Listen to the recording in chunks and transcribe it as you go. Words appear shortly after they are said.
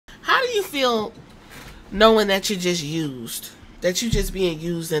do you feel knowing that you're just used? That you're just being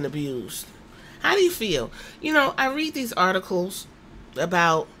used and abused? How do you feel? You know, I read these articles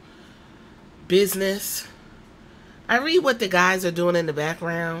about business. I read what the guys are doing in the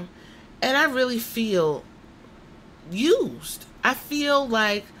background, and I really feel used. I feel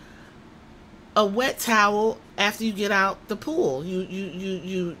like a wet towel after you get out the pool.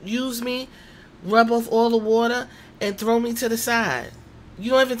 You use me, rub off all the water, and throw me to the side.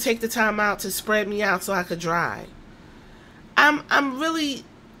 You don't even take the time out to spread me out so I could dry. I'm really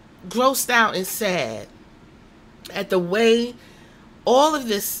grossed out and sad at the way all of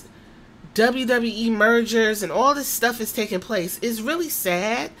this WWE mergers and all this stuff is taking place. It's really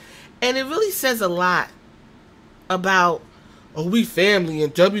sad, and it really says a lot about, oh, we family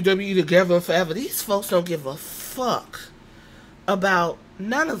and WWE together forever. These folks don't give a fuck about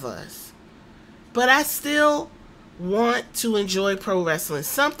none of us. But I still want to enjoy pro wrestling.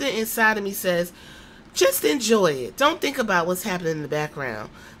 Something inside of me says, just enjoy it. Don't think about what's happening in the background.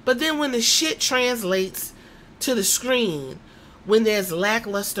 But then when the shit translates to the screen, when there's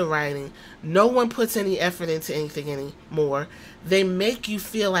lackluster writing, no one puts any effort into anything anymore, they make you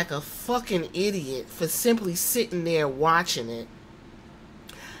feel like a fucking idiot for simply sitting there watching it.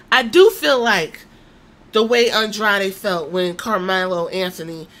 I do feel like the way Andrade felt when Carmelo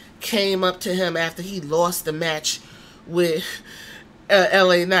Anthony came up to him after he lost the match with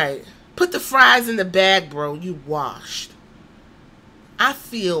LA Knight. Put the fries in the bag, bro. You washed. I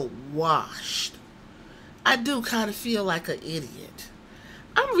feel washed. I do kind of feel like an idiot.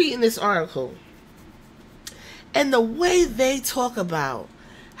 I'm reading this article, and the way they talk about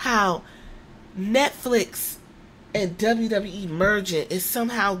how Netflix and WWE merging is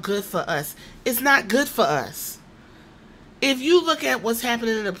somehow good for us. It's not good for us. If you look at what's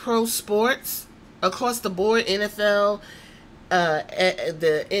happening in the pro sports across the board, NFL,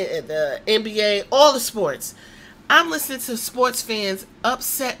 the NBA, all the sports, I'm listening to sports fans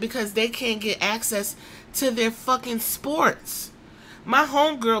upset because they can't get access to their fucking sports. My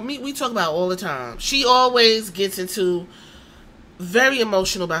homegirl, we talk about all the time. She always gets into very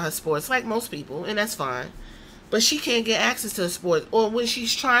emotional about her sports, like most people, and that's fine. But she can't get access to the sport. Or when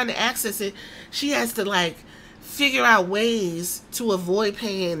she's trying to access it, she has to, like, figure out ways to avoid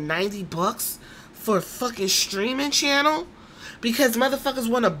paying $90 for a fucking streaming channel because motherfuckers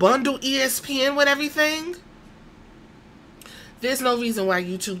want to bundle ESPN with everything. There's no reason why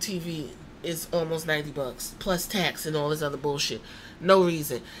YouTube TV is almost $90 plus tax and all this other bullshit. No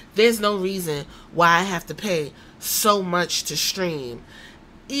reason. There's no reason why I have to pay so much to stream,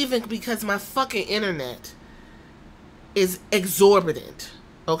 even because my fucking internet is exorbitant.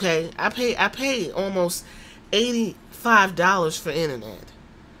 Okay, I pay almost $85 for internet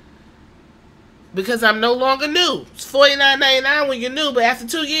because I'm no longer new. It's $49.99 when you're new, but after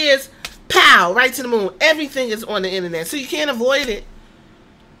 2 years, pow, right to the moon. Everything is on the internet, so you can't avoid it.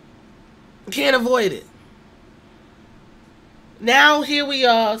 You can't avoid it. Now here we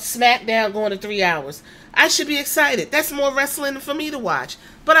are, SmackDown going to 3 hours. I should be excited. That's more wrestling for me to watch,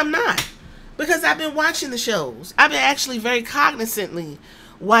 but I'm not, because I've been watching the shows. I've been actually very cognizantly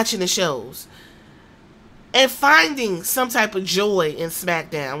watching the shows and finding some type of joy in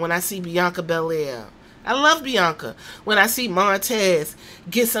SmackDown when I see Bianca Belair. I love Bianca. When I see Montez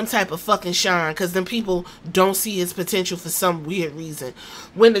get some type of fucking shine, because then people don't see his potential for some weird reason.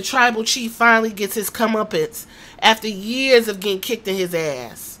 When the tribal chief finally gets his comeuppance after years of getting kicked in his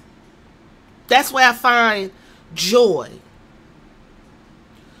ass. That's where I find joy.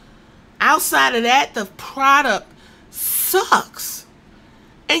 Outside of that, the product sucks.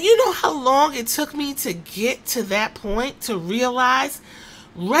 And you know how long it took me to get to that point, to realize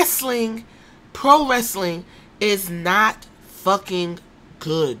wrestling, pro wrestling, is not fucking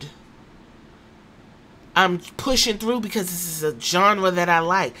good. I'm pushing through because this is a genre that I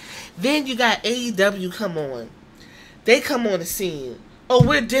like. Then you got AEW come on. They come on the scene. Oh,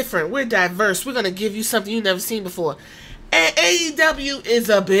 we're different. We're diverse. We're going to give you something you've never seen before. And AEW is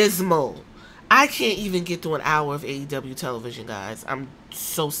abysmal. I can't even get through an hour of AEW television, guys. I'm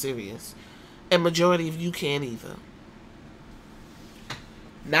so serious. And majority of you can't either.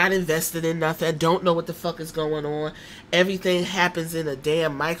 Not invested in nothing. Don't know what the fuck is going on. Everything happens in a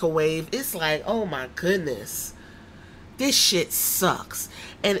damn microwave. It's like, oh my goodness. This shit sucks.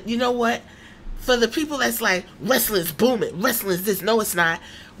 And you know what? For the people that's like, wrestling's booming, wrestling's this. No, it's not.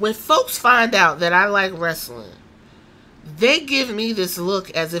 When folks find out that I like wrestling, they give me this look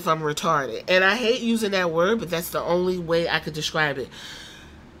as if I'm retarded. And I hate using that word, but that's the only way I could describe it.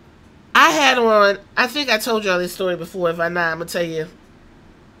 I had on, I think I told y'all this story before. If I not, I'm going to tell you.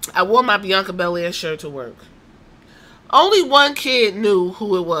 I wore my Bianca Belair shirt to work. Only one kid knew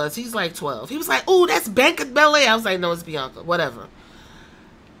who it was. He's like 12. He was like, "Oh, that's Bianca Belair." I was like, "No, it's Bianca." Whatever.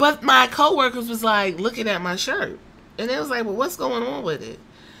 But my coworkers was like looking at my shirt, and they was like, "Well, what's going on with it?"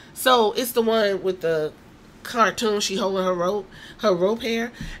 So it's the one with the cartoon. She holding her rope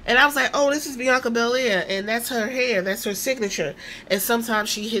hair, and I was like, "Oh, this is Bianca Belair, and that's her hair. That's her signature." And sometimes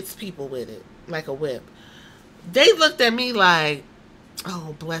she hits people with it like a whip. They looked at me like,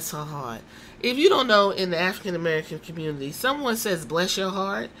 "Oh, bless her heart." If you don't know, in the African American community, someone says "bless your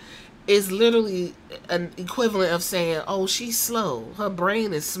heart" is literally an equivalent of saying, "Oh, she's slow. Her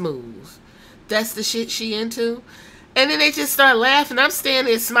brain is smooth." That's the shit she into. And then they just start laughing. I'm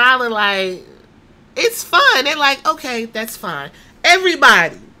standing there smiling like, it's fun. They're like, "Okay, that's fine."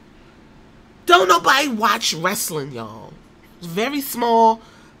 Everybody. Don't nobody watch wrestling, y'all. Very small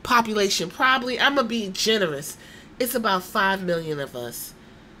population. Probably, I'm going to be generous. It's about 5 million of us,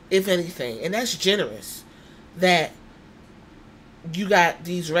 if anything. And that's generous. That you got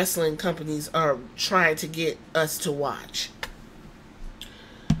these wrestling companies are trying to get us to watch.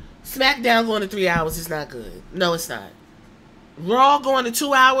 SmackDown going to 3 hours is not good. No, it's not. Raw going to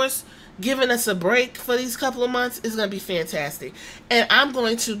 2 hours, giving us a break for these couple of months is going to be fantastic. And I'm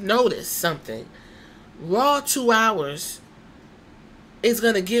going to notice something. Raw 2 hours is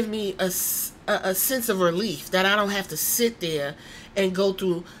going to give me a sense of relief that I don't have to sit there and go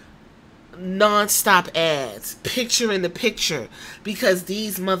through non-stop ads, picture in the picture, because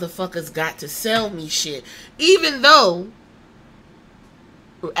these motherfuckers got to sell me shit. Even though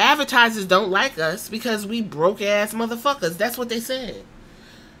advertisers don't like us because we broke ass motherfuckers. That's what they said.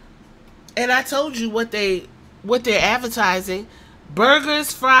 And I told you what they're advertising: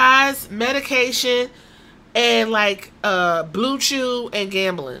 burgers, fries, medication, and like Blue Chew and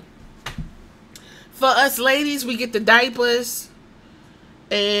gambling. For us ladies, we get the diapers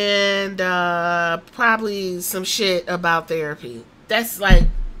and probably some shit about therapy. That's like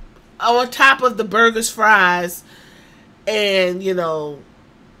on top of the burgers, fries, and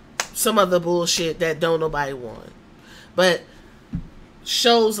some other bullshit that don't nobody want. But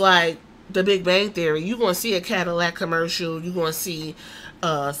shows like The Big Bang Theory, you're going to see a Cadillac commercial. You're going to see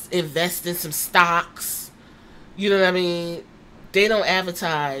invest in some stocks. You know what I mean? They don't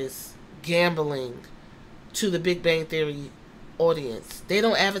advertise gambling to the Big Bang Theory audience. They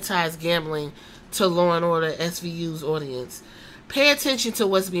don't advertise gambling to Law and Order SVU's audience. Pay attention to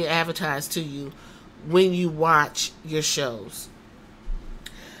what's being advertised to you when you watch your shows.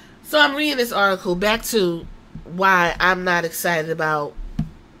 So I'm reading this article, back to why I'm not excited about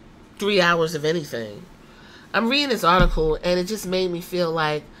 3 hours of anything. I'm reading this article and it just made me feel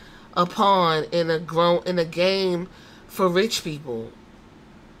like a pawn in a game for rich people.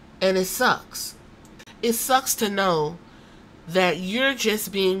 And it sucks. It sucks to know that you're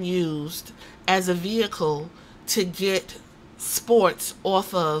just being used as a vehicle to get sports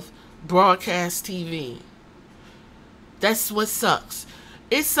off of broadcast TV. That's what sucks.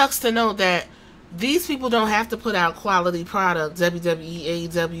 It sucks to know that these people don't have to put out quality product, WWE,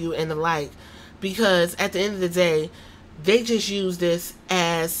 AEW, and the like, because at the end of the day, they just use this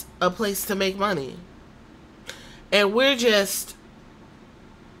as a place to make money. And we're just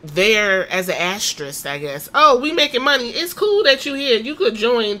there as an asterisk, I guess. Oh, we making money. It's cool that you here. You could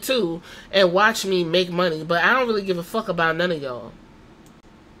join too and watch me make money, but I don't really give a fuck about none of y'all.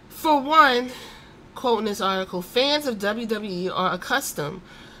 For one, quoting this article, fans of WWE are accustomed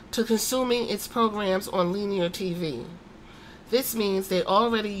to consuming its programs on linear TV. This means they're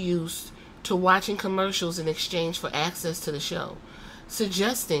already used to watching commercials in exchange for access to the show,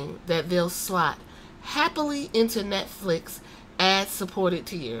 suggesting that they'll slot happily into Netflix ad-supported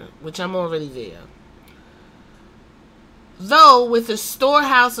tier, which I'm already there. Though, with a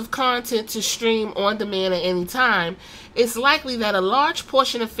storehouse of content to stream on demand at any time, it's likely that a large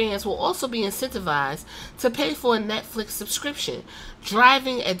portion of fans will also be incentivized to pay for a Netflix subscription,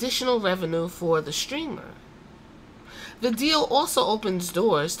 driving additional revenue for the streamer. The deal also opens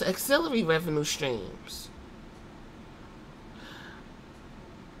doors to auxiliary revenue streams.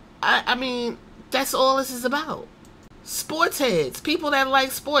 I mean, that's all this is about. Sports heads, people that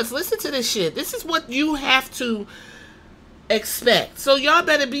like sports, listen to this shit. This is what you have to expect. So y'all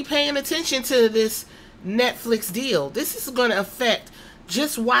better be paying attention to this Netflix deal. This is going to affect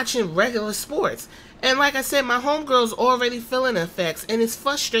just watching regular sports. And like I said, my homegirl's already feeling the effects, and it's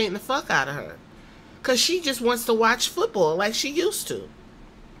frustrating the fuck out of her, because she just wants to watch football like she used to.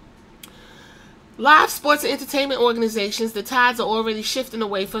 Live sports and entertainment organizations, the tides are already shifting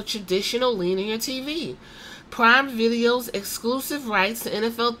away from traditional linear TV. Prime Video's exclusive rights to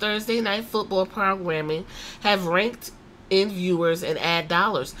NFL Thursday Night Football programming have ranked in viewers and ad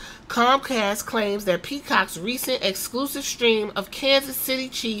dollars. Comcast claims that Peacock's recent exclusive stream of Kansas City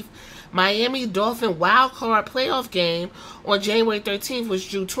Chief Miami Dolphin wildcard playoff game on January 13th, which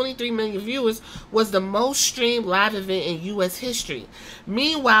drew 23 million viewers, was the most streamed live event in U.S. history.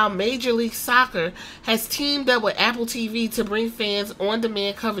 Meanwhile, Major League Soccer has teamed up with Apple TV to bring fans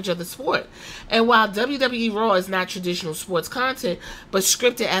on-demand coverage of the sport. And while WWE Raw is not traditional sports content, but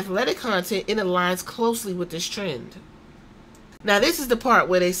scripted athletic content, it aligns closely with this trend. Now, this is the part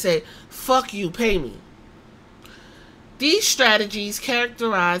where they say, fuck you, pay me. These strategies,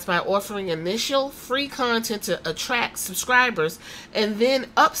 characterized by offering initial free content to attract subscribers and then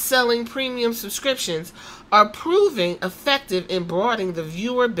upselling premium subscriptions, are proving effective in broadening the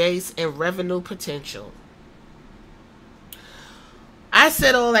viewer base and revenue potential. I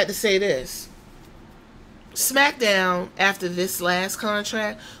said all that to say this. SmackDown, after this last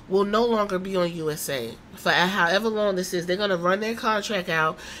contract, will no longer be on USA. For however long this is, they're going to run their contract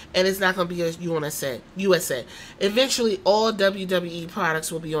out, and it's not going to be on USA. Eventually, all WWE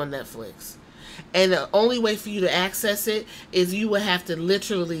products will be on Netflix. And the only way for you to access it is you will have to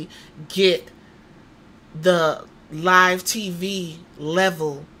literally get the live TV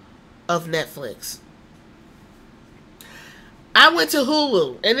level of Netflix. I went to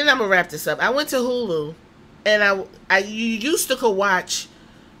Hulu, and then I'm going to wrap this up. I went to Hulu, and you used to go watch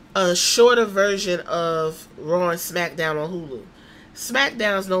a shorter version of Raw and SmackDown on Hulu.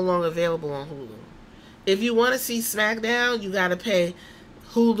 SmackDown is no longer available on Hulu. If you want to see SmackDown, you got to pay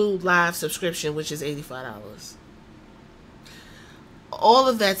Hulu Live subscription, which is $85. All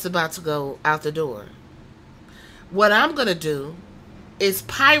of that's about to go out the door. What I'm going to do is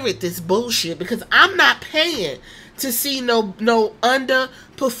pirate this bullshit, because I'm not paying to see no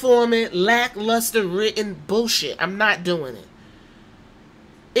underperforming, lackluster written bullshit. I'm not doing it.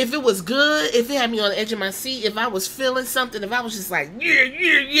 If it was good, if it had me on the edge of my seat, if I was feeling something, if I was just like,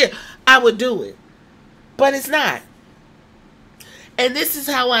 yeah, I would do it. But it's not. And this is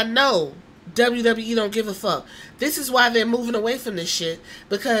how I know WWE don't give a fuck. This is why they're moving away from this shit,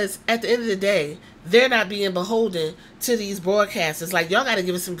 because at the end of the day, they're not being beholden to these broadcasters. Like, y'all gotta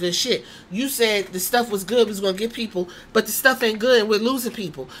give us some good shit. You said the stuff was good, we was gonna get people, but the stuff ain't good and we're losing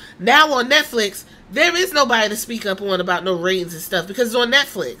people. Now on Netflix, there is nobody to speak up on about no ratings and stuff, because it's on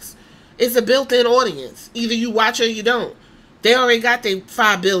Netflix. It's a built-in audience. Either you watch or you don't. They already got their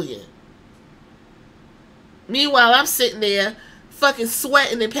 5 billion. Meanwhile, I'm sitting there fucking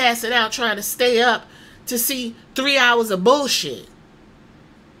sweating and passing out trying to stay up to see 3 hours of bullshit.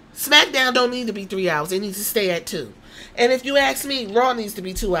 SmackDown don't need to be 3 hours. It needs to stay at 2. And if you ask me, Raw needs to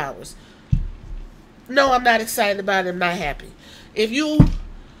be 2 hours. No, I'm not excited about it. I'm not happy. If you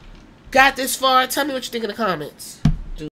got this far, tell me what you think in the comments.